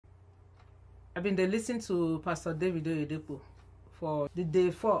I've been listening to Pastor 𝙎𝙪𝙧𝙚 for the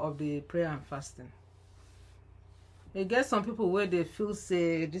day 4 of the prayer and fasting. You get some people where they feel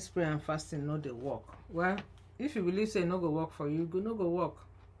say this prayer and fasting no dey work. Well, if you believe say no go work for you, no go work.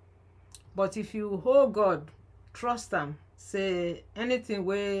 But if you hold God, trust him, say anything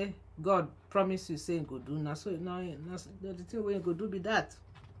where God promise you say go do, now so now the thing where you go do be that.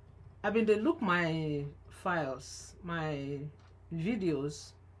 I've been look my files, my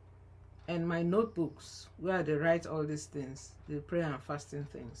videos, and my notebooks where they write all these things, the prayer and fasting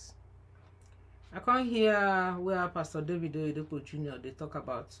things. I can't hear where Pastor 𝙎𝙪𝙧𝙚 Jr. they talk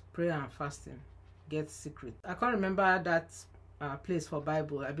about prayer and fasting get secret. I can't remember that place for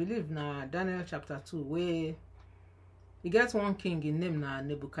Bible. I believe na Daniel chapter 2 where he gets one king in name na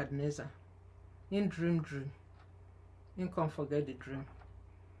Nebuchadnezzar. In dream. In can't forget the dream.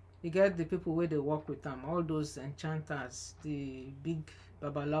 You get the people where they work with them, all those enchanters, the big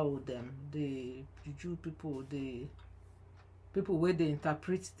babalawo them, the juju people, the people where they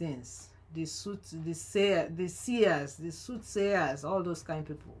interpret things, the seers, the soothsayers, all those kind of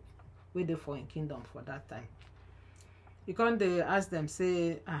people where they for in kingdom for that time. You can't they ask them,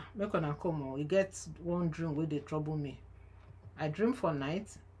 say, make una come on, you get one dream where they trouble me. I dream for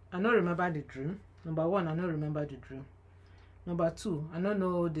night, I don't remember the dream. Number one, I don't remember the dream. Number two, I don't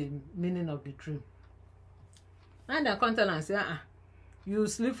know the meaning of the dream. And I come tell and say, you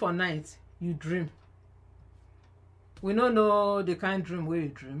sleep for night, you dream. We don't know the kind of dream where you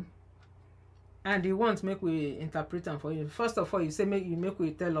dream. And you want make we interpret them for you. First of all, you say make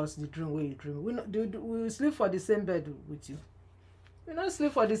we tell us the dream where you dream. We sleep for the same bed with you. We don't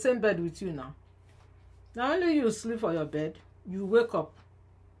sleep for the same bed with you now. Now only you sleep for your bed, you wake up,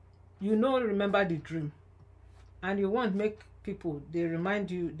 you don't remember the dream. And you want make people, they remind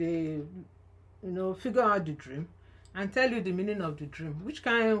you, they figure out the dream and tell you the meaning of the dream. Which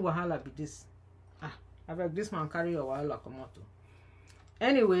kind of wahala be this? I beg this man carry your wahala komoto.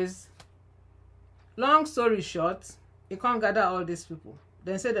 Anyways, long story short, you can't gather all these people.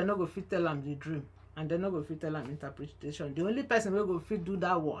 Then say they no go fit tell them the dream, and they no go fit tell them interpretation. The only person who go fit do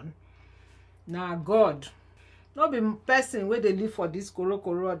that one, now God. No be person where they live for this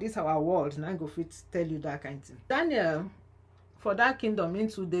koro, this our world, now go fit tell you that kind of thing. Daniel, for that kingdom,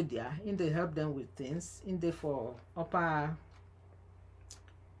 into there, in they help them with things, in they for upper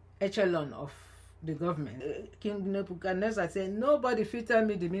echelon of the government. King Nebuchadnezzar said, nobody fit tell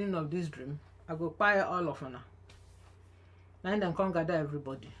me the meaning of this dream. I go buy all of them. Now then come gather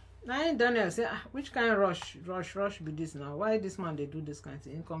everybody. Now Daniel say, which kind of rush be this now? Why this man they do this kind of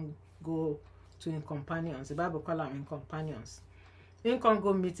thing? He come go to in companions. The Bible call them in companions. He can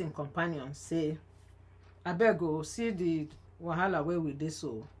go meet in companions. Say, I beg go see the wahala where we did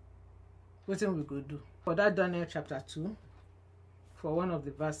so. What thing we go do? For that Daniel chapter 2, for one of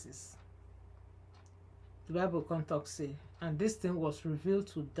the verses, the Bible can talk say, and this thing was revealed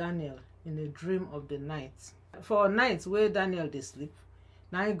to Daniel in a dream of the night. For nights where Daniel they sleep,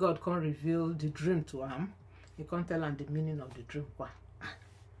 now God can reveal the dream to him. He can tell him the meaning of the dream.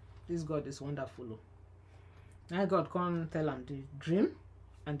 This God is wonderful. Now God can tell him the dream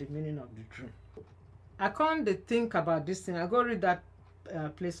and the meaning of the dream. I can't think about this thing. I go read that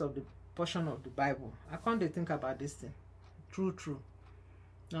place of the portion of the Bible. I can't think about this thing. True.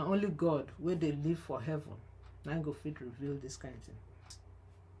 Now only God, where they live for heaven, now go fit reveal this kind of thing.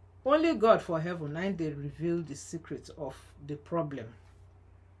 Only God for heaven, now they reveal the secret of the problem.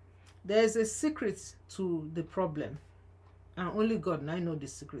 There is a secret to the problem. And only God now know the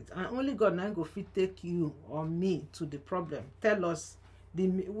secret. And only God now go fit take you or me to the problem. Tell us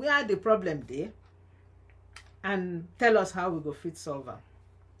where the problem there. And tell us how we go fit solve it.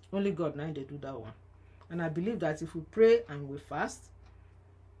 Only God now they do that one. And I believe that if we pray and we fast,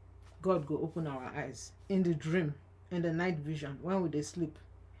 God go open our eyes in the dream, in the night vision, when we dey sleep.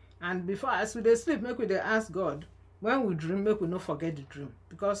 And before as we dey sleep, make we dey ask God, when we dream, make we not forget the dream.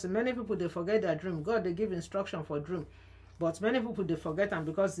 Because many people they forget their dream. God they give instruction for dream. But many people they forget them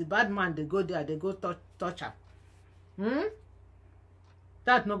because the bad man they go there, they go touch her.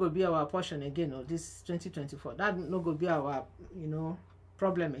 That not gonna be our portion again, or this 2024. That not gonna be our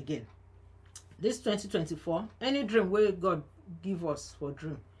problem again. This 2024, any dream where God give us for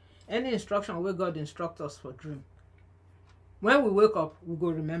dream, any instruction where God instruct us for dream, when we wake up, we go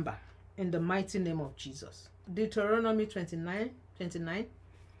remember in the mighty name of Jesus. Deuteronomy 29:29.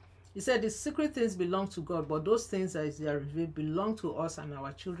 He said, the secret things belong to God, but those things as they are revealed belong to us and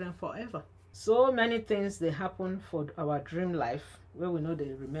our children forever. So many things they happen for our dream life, where we know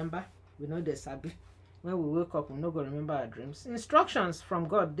they remember, we know they sabi. When we wake up, we no go remember our dreams. Instructions from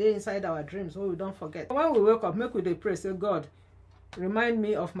God, they inside our dreams, so we don't forget. When we wake up, make we dey pray, say, God, remind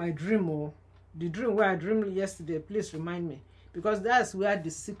me of my dream, the dream where I dreamed yesterday, please remind me, because that's where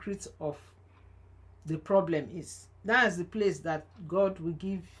the secret of the problem is. That's the place that God will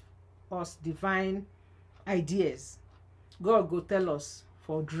give us divine ideas. God go tell us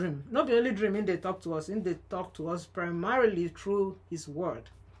for dream. Not the only dream in they talk to us, in they talk to us primarily through his word.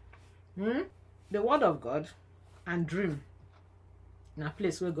 The word of God and dream in a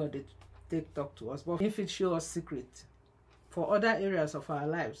place where God did take talk to us, but if it show us secret for other areas of our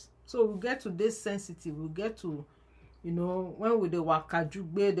lives. So we get to this sensitive, we get to, you know, when we the waka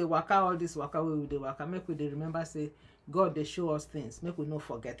jugbe, the waka, all this waka, we the waka, make we they remember, say, God, they show us things, make we not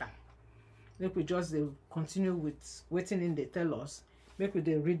forget them. Make we just continue with waiting in they tell us, make we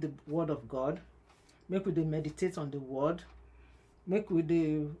they read the word of God, make we they meditate on the word, make we they,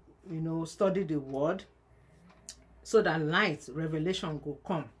 you know, study the word, so that light, revelation go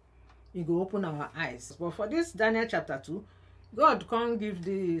come. It go open our eyes. But for this Daniel chapter 2, God can't give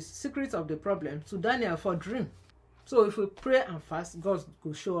the secret of the problem to Daniel for dream. So if we pray and fast, God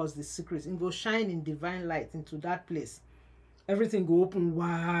will show us the secret. It go shine in divine light into that place. Everything go open.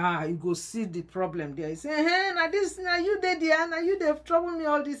 Wow, you go see the problem there. You say, hey, now you did there, now you they've troubled me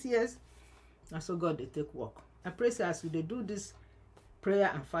all these years. And so God they take work. I pray as we they do this prayer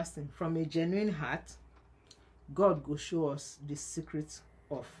and fasting from a genuine heart, God will show us the secret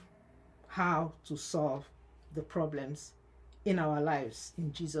of how to solve the problems in our lives,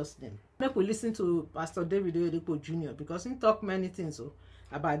 in Jesus' name. Make we listen to Pastor 𝙎𝙪𝙘𝙧𝙞𝙗 Jr. because he talk many things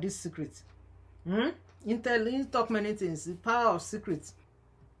about this secret. He talk many things, the power of secrets.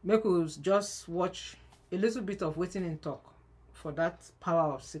 Make we just watch a little bit of waiting in talk for that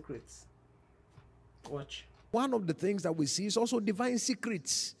power of secrets. Watch. One of the things that we see is also divine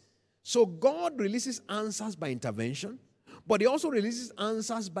secrets. So God releases answers by intervention, but he also releases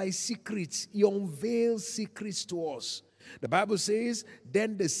answers by secrets. He unveils secrets to us. The Bible says,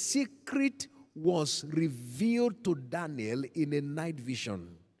 then the secret was revealed to Daniel in a night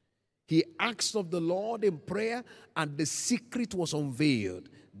vision. He asked of the Lord in prayer, and the secret was unveiled.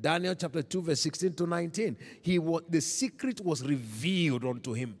 Daniel chapter 2, verse 16 to 19. The secret was revealed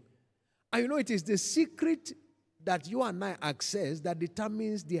unto him. And you know, it is the secret that you and I access that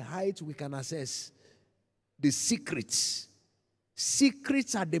determines the height we can access. The secrets.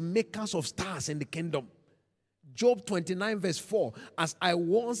 Secrets are the makers of stars in the kingdom. Job 29 verse 4, as I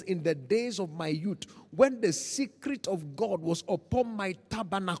was in the days of my youth, when the secret of God was upon my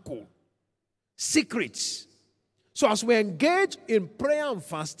tabernacle. Secrets. So as we engage in prayer and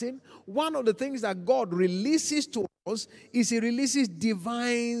fasting, one of the things that God releases to us is he releases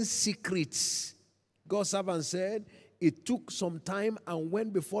divine secrets. God's servant said, it took some time and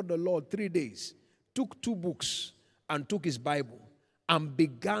went before the Lord 3 days, took 2 books and took his Bible, and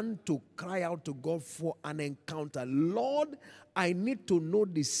began to cry out to God for an encounter. Lord, I need to know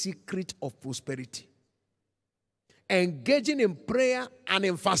the secret of prosperity. Engaging in prayer and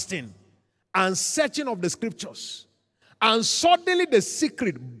in fasting and searching of the scriptures. And suddenly the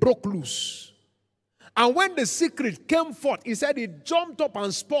secret broke loose. And when the secret came forth, he said he jumped up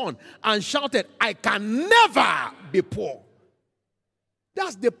and spun and shouted, I can never be poor.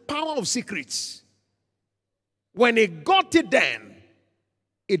 That's the power of secrets. When he got it then,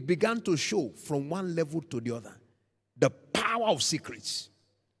 it began to show from one level to the other. The power of secrets.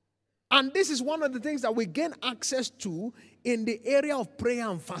 And this is one of the things that we gain access to in the area of prayer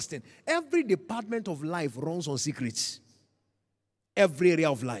and fasting. Every department of life runs on secrets. Every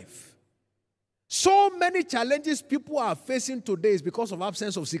area of life. So many challenges people are facing today is because of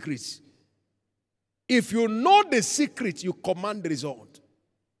absence of secrets. If you know the secret, you command the result.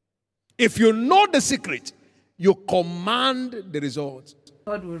 If you know the secret, you command the result.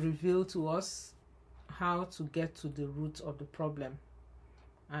 God will reveal to us how to get to the root of the problem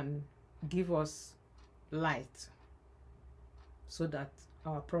and give us light so that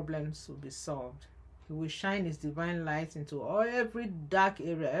our problems will be solved. He will shine his divine light into every dark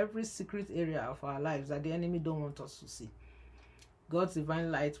area, every secret area of our lives that the enemy don't want us to see. God's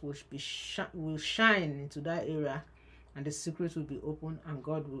divine light will shine into that area, and the secret will be open, and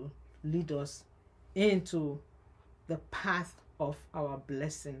God will lead us into the path of our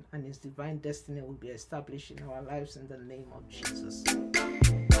blessing, and his divine destiny will be established in our lives in the name of Jesus.